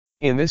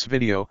In this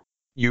video,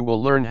 you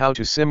will learn how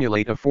to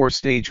simulate a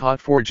 4-stage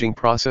hot forging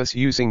process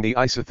using the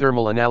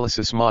isothermal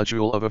analysis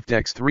module of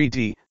AFDEX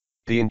 3D,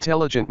 the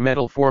Intelligent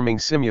Metal Forming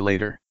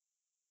Simulator.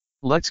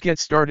 Let's get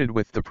started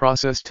with the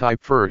process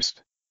type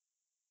first.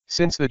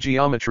 Since the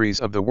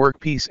geometries of the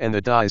workpiece and the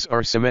dies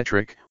are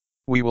symmetric,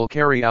 we will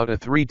carry out a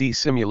 3D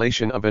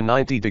simulation of a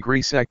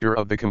 90-degree sector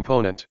of the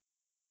component.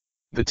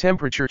 The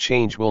temperature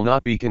change will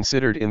not be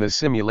considered in the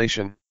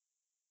simulation.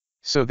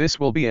 So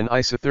this will be an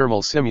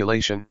isothermal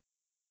simulation.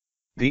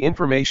 The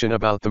information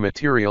about the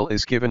material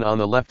is given on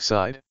the left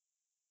side.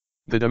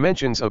 The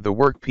dimensions of the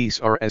workpiece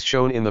are as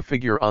shown in the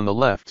figure on the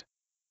left.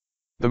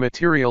 The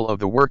material of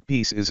the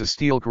workpiece is a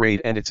steel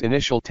grade and its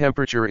initial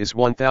temperature is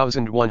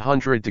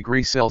 1100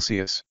 degrees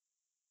Celsius.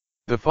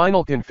 The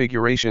final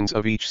configurations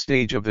of each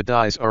stage of the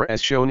dies are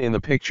as shown in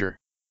the picture.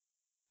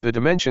 The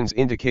dimensions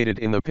indicated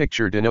in the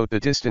picture denote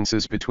the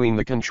distances between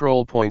the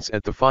control points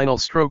at the final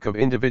stroke of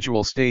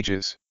individual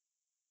stages.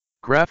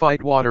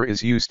 Graphite water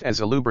is used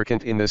as a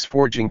lubricant in this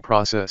forging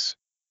process.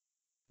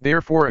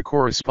 Therefore, a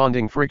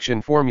corresponding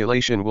friction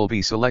formulation will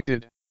be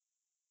selected.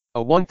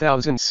 A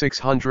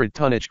 1600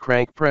 tonnage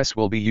crank press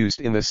will be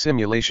used in the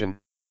simulation.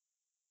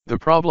 The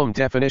problem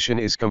definition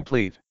is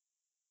complete.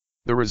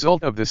 The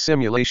result of the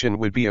simulation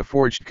would be a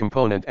forged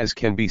component as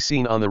can be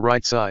seen on the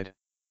right side.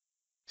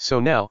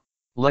 So now,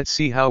 let's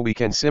see how we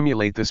can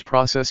simulate this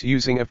process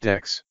using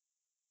AFDEX.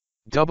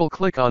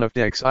 Double-click on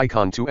AFDEX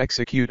icon to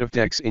execute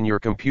AFDEX in your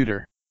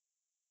computer.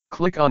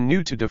 Click on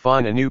New to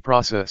define a new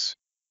process.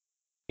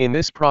 In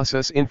this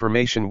process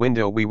information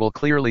window we will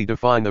clearly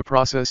define the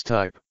process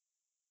type.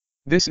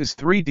 This is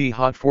 3D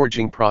hot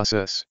forging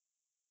process.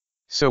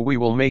 So we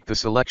will make the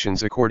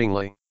selections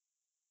accordingly.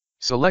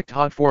 Select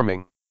hot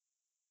forming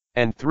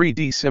and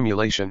 3D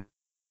simulation.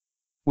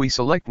 We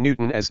select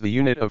Newton as the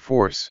unit of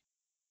force.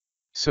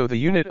 So the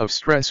unit of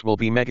stress will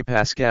be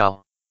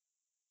megapascal.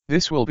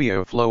 This will be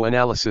a flow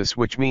analysis,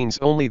 which means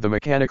only the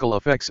mechanical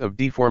effects of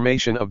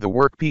deformation of the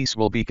workpiece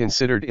will be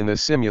considered in the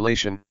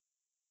simulation.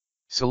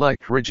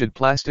 Select rigid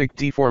plastic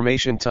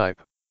deformation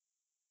type.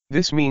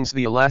 This means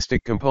the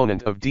elastic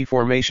component of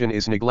deformation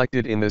is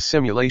neglected in the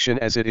simulation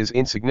as it is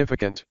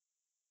insignificant.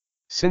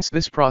 Since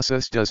this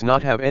process does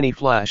not have any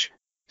flash,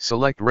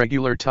 select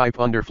regular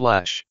type under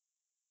flash.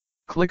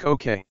 Click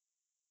OK.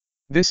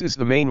 This is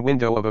the main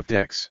window of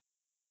AFDEX.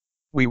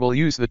 We will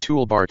use the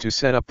toolbar to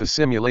set up the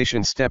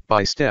simulation step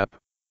by step.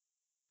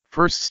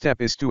 First step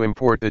is to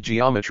import the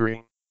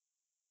geometry.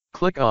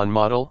 Click on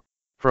Model,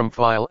 from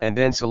File and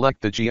then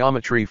select the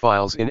geometry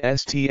files in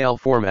STL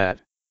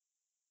format.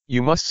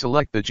 You must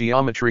select the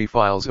geometry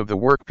files of the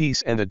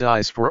workpiece and the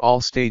dies for all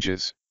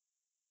stages.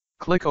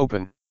 Click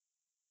Open.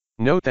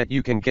 Note that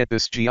you can get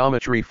this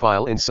geometry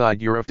file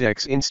inside your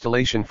AFDEX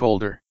installation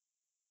folder.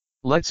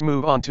 Let's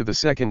move on to the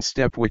second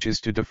step, which is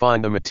to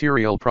define the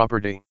material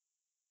property.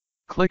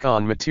 Click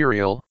on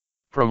Material,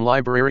 from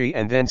Library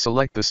and then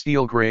select the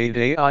steel grade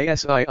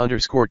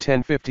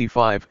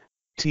AISI_1055,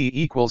 T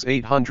equals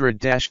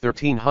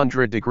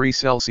 800-1300 degrees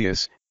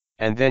Celsius,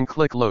 and then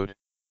click Load.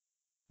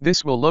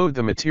 This will load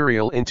the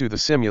material into the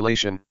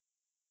simulation.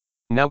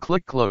 Now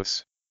click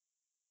Close.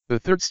 The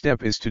third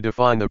step is to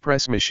define the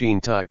press machine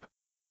type.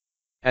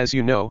 As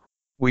you know,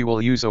 we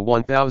will use a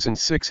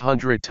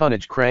 1600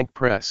 tonnage crank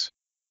press.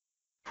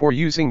 For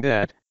using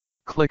that,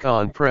 click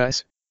on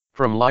Press,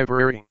 from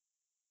Library.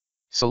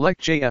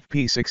 Select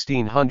JFP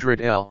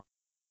 1600L.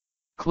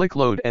 Click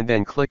Load and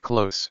then click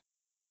Close.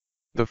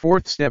 The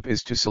fourth step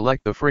is to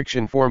select the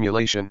friction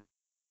formulation.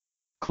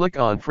 Click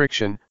on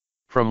Friction,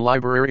 from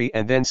Library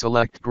and then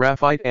select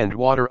Graphite and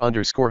Water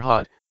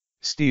 _hot,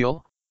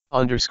 Steel,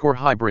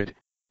 _hybrid,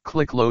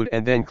 click Load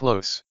and then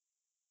Close.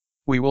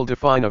 We will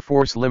define a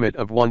force limit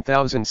of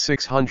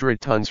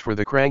 1600 tons for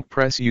the crank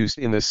press used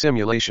in the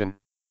simulation.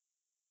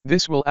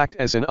 This will act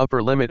as an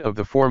upper limit of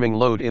the forming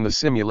load in the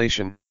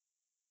simulation.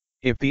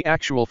 If the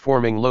actual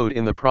forming load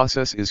in the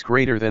process is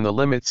greater than the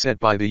limit set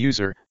by the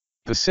user,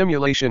 the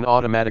simulation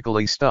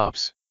automatically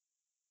stops.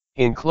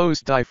 In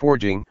closed die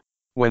forging,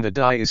 when the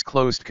die is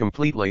closed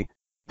completely,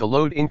 the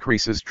load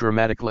increases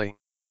dramatically.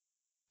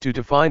 To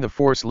define the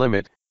force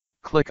limit,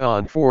 click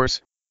on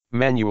Force,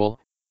 Manual,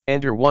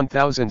 enter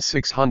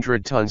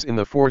 1600 tons in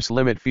the force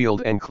limit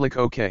field and click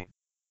OK.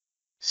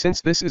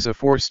 Since this is a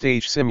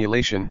 4-stage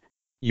simulation,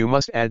 you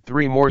must add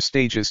 3 more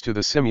stages to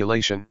the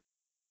simulation.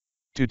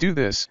 To do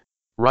this,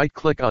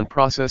 right-click on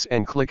Process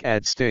and click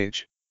Add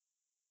Stage.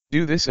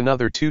 Do this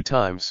another 2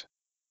 times.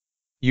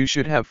 You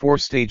should have 4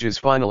 stages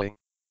finally.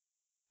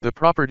 The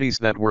properties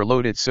that were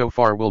loaded so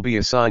far will be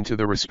assigned to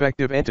the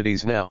respective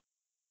entities now.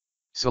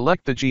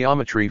 Select the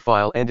geometry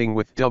file ending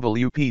with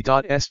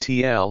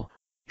wp.stl,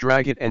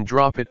 drag it and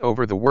drop it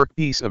over the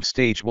workpiece of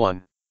stage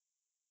 1.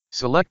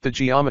 Select the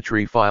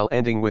geometry file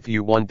ending with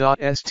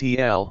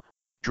u1.stl,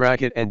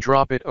 drag it and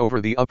drop it over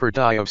the upper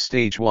die of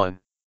stage 1.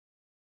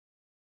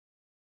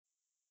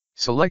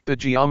 Select the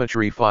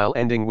geometry file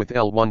ending with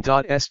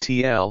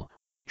L1.stl,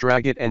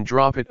 drag it and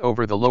drop it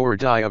over the lower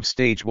die of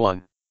stage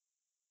 1.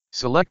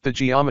 Select the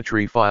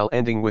geometry file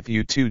ending with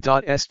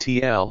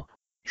U2.stl,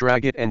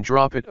 drag it and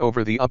drop it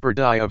over the upper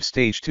die of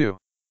stage 2.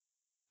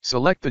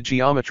 Select the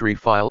geometry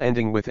file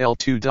ending with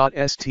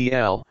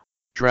L2.stl,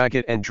 drag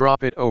it and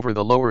drop it over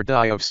the lower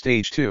die of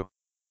stage 2.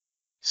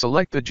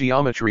 Select the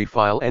geometry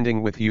file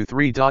ending with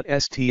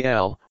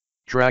U3.stl,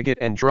 drag it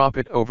and drop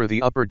it over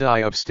the upper die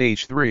of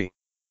stage 3.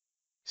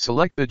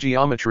 Select the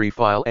geometry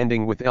file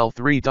ending with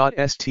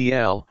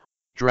L3.stl,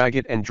 drag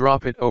it and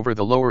drop it over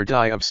the lower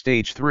die of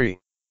stage 3.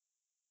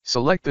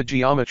 Select the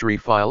geometry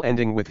file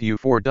ending with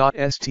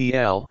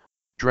U4.stl,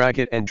 drag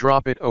it and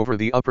drop it over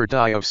the upper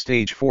die of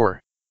stage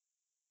 4.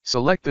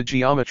 Select the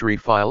geometry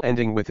file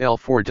ending with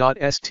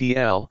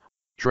L4.stl,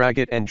 drag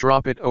it and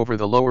drop it over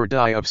the lower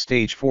die of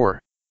stage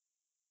 4.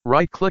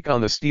 Right-click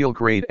on the steel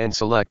grade and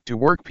select to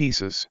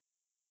workpieces.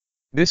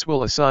 This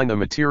will assign the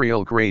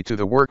material grade to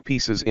the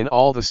workpieces in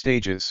all the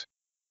stages.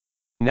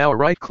 Now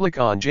right-click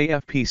on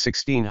JFP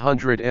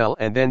 1600L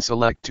and then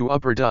select to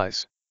upper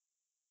dies.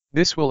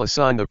 This will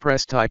assign the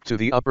press type to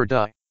the upper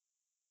die.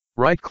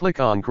 Right-click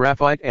on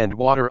Graphite and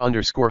Water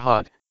 _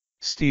 hot,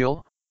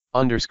 steel,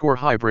 _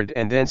 hybrid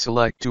and then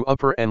select to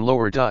upper and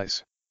lower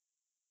dies.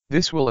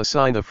 This will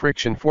assign the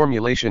friction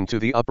formulation to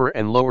the upper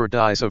and lower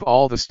dies of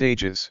all the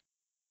stages.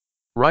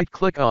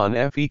 Right-click on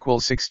F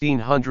equals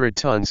 1600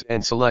 tons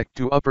and select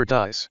to upper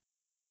dies.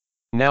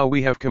 Now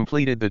we have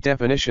completed the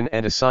definition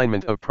and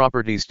assignment of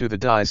properties to the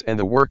dies and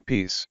the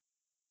workpiece.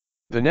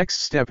 The next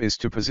step is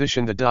to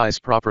position the dies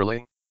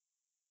properly.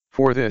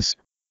 For this,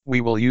 we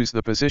will use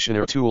the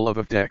Positioner tool of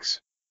AFDEX.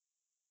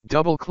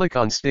 Double-click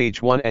on Stage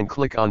 1 and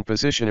click on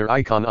Positioner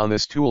icon on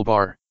this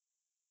toolbar.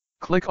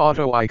 Click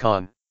Auto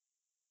icon.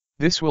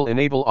 This will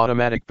enable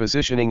automatic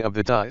positioning of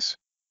the dies.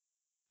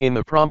 In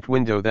the prompt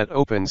window that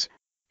opens,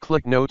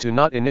 click No to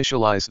not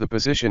initialize the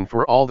position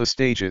for all the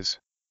stages.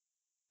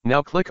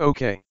 Now click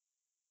OK.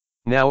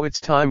 Now it's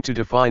time to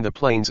define the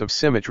planes of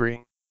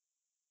symmetry.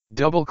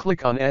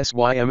 Double-click on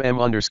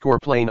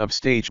SYMM_plane of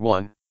stage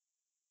 1.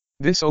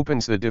 This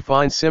opens the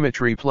Define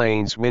Symmetry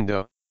Planes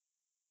window.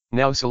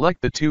 Now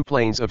select the two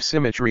planes of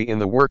symmetry in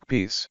the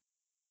workpiece.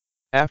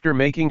 After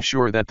making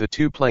sure that the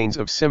two planes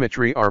of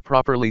symmetry are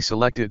properly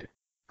selected,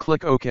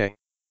 click OK.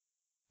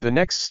 The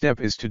next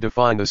step is to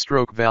define the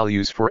stroke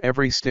values for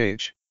every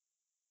stage.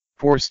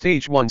 For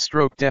stage 1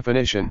 stroke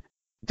definition,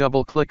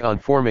 double-click on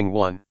Forming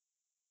 1.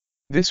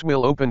 This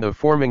will open the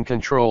Forming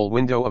Control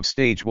window of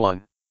stage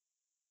 1.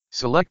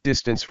 Select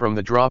distance from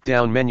the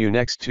drop-down menu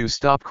next to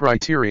Stop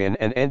Criterion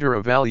and enter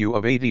a value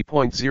of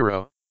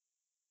 80.0.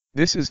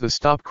 This is the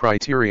stop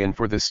criterion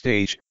for the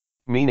stage,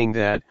 meaning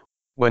that,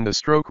 when the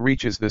stroke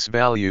reaches this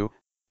value,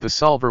 the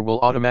solver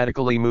will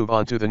automatically move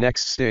on to the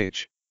next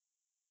stage.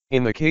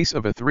 In the case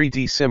of a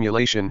 3D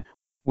simulation,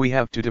 we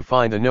have to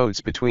define the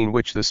nodes between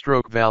which the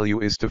stroke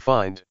value is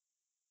defined.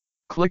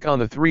 Click on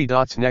the three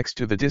dots next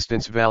to the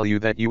distance value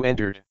that you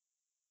entered.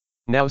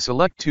 Now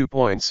select 2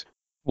 points,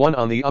 one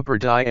on the upper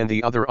die and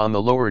the other on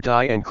the lower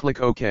die and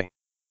click OK.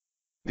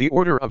 The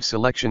order of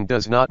selection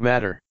does not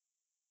matter.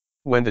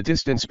 When the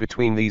distance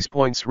between these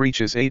points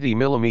reaches 80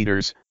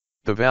 mm,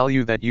 the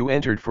value that you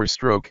entered for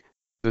stroke,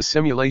 the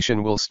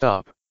simulation will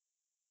stop.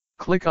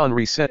 Click on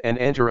Reset and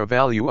enter a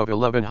value of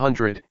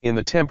 1100 in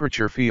the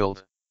temperature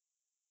field.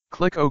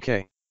 Click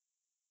OK.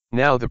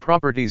 Now the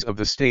properties of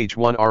the stage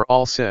 1 are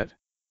all set.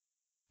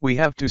 We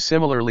have to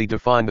similarly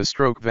define the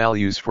stroke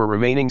values for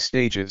remaining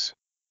stages.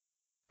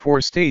 For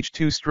stage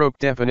 2 stroke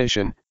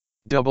definition,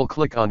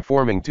 double-click on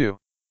Forming 2.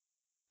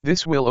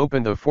 This will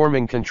open the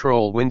Forming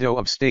Control window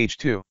of stage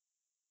 2.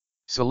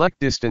 Select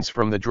distance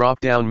from the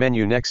drop-down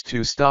menu next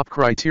to Stop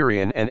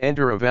Criterion and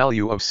enter a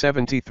value of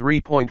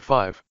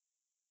 73.5.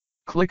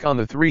 Click on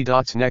the three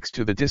dots next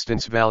to the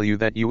distance value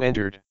that you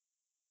entered.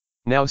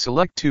 Now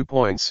select 2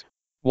 points,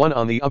 one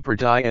on the upper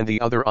die and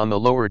the other on the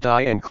lower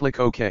die and click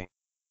OK.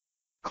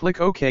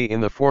 Click OK in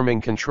the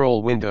Forming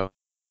Control window.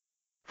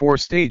 For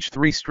stage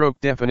 3 stroke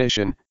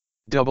definition,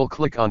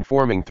 double-click on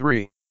Forming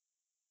 3.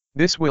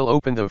 This will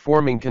open the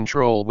Forming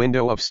Control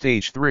window of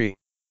stage 3.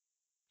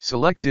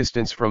 Select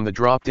distance from the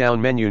drop-down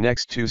menu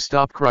next to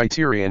Stop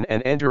Criterion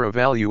and enter a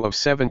value of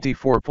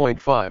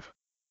 74.5.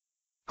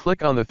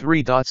 Click on the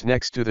three dots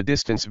next to the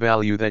distance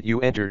value that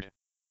you entered.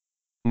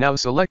 Now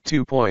select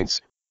 2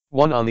 points,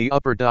 one on the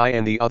upper die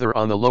and the other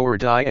on the lower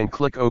die and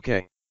click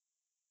OK.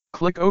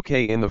 Click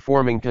OK in the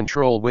Forming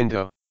Control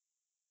window.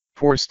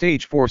 For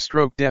stage 4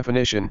 stroke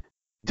definition,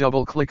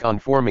 double-click on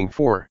Forming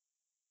 4.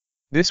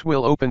 This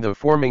will open the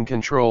Forming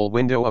Control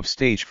window of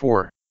stage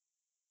 4.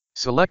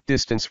 Select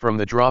distance from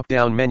the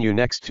drop-down menu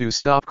next to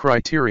Stop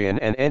Criterion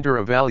and enter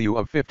a value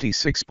of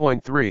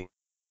 56.3.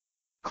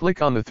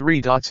 Click on the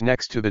three dots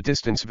next to the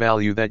distance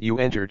value that you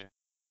entered.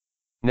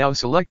 Now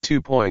select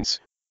 2 points,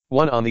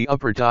 one on the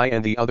upper die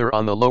and the other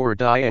on the lower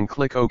die and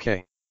click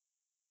OK.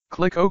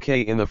 Click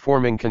OK in the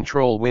Forming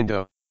Control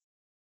window.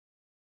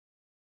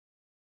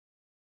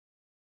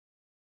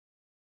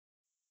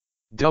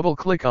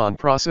 Double-click on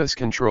Process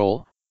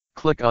Control,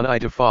 click on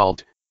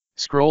iDefault,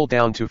 scroll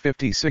down to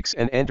 56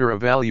 and enter a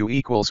value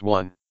equals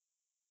 1.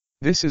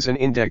 This is an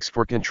index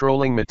for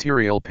controlling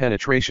material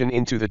penetration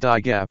into the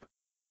die gap.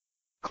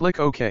 Click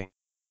OK.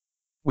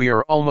 We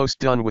are almost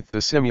done with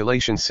the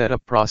simulation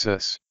setup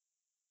process.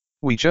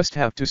 We just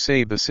have to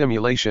save the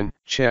simulation,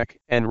 check,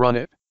 and run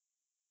it.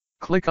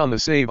 Click on the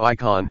save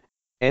icon,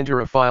 enter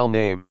a file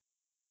name.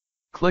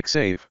 Click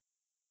Save.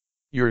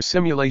 Your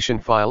simulation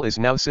file is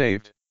now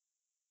saved.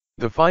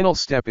 The final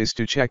step is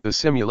to check the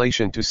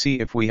simulation to see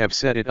if we have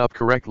set it up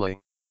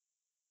correctly.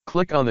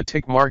 Click on the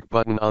tick mark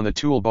button on the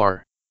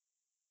toolbar.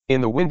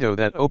 In the window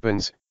that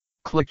opens,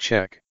 click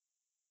Check.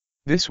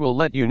 This will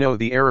let you know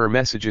the error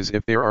messages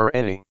if there are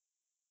any.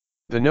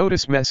 The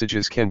notice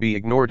messages can be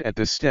ignored at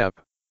this step.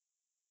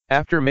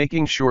 After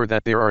making sure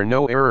that there are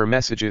no error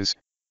messages,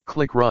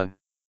 click Run.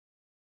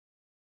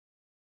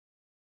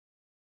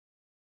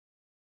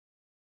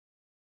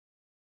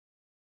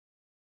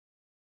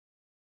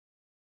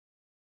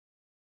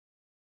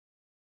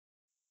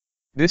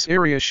 This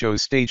area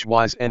shows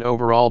stage-wise and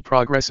overall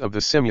progress of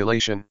the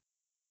simulation.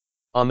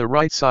 On the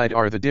right side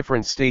are the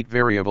different state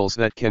variables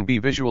that can be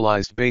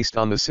visualized based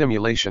on the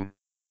simulation.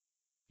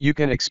 You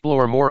can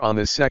explore more on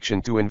this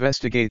section to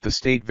investigate the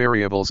state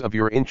variables of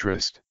your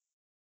interest.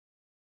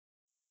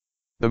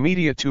 The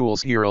media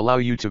tools here allow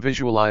you to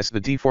visualize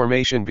the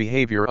deformation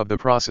behavior of the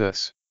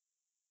process.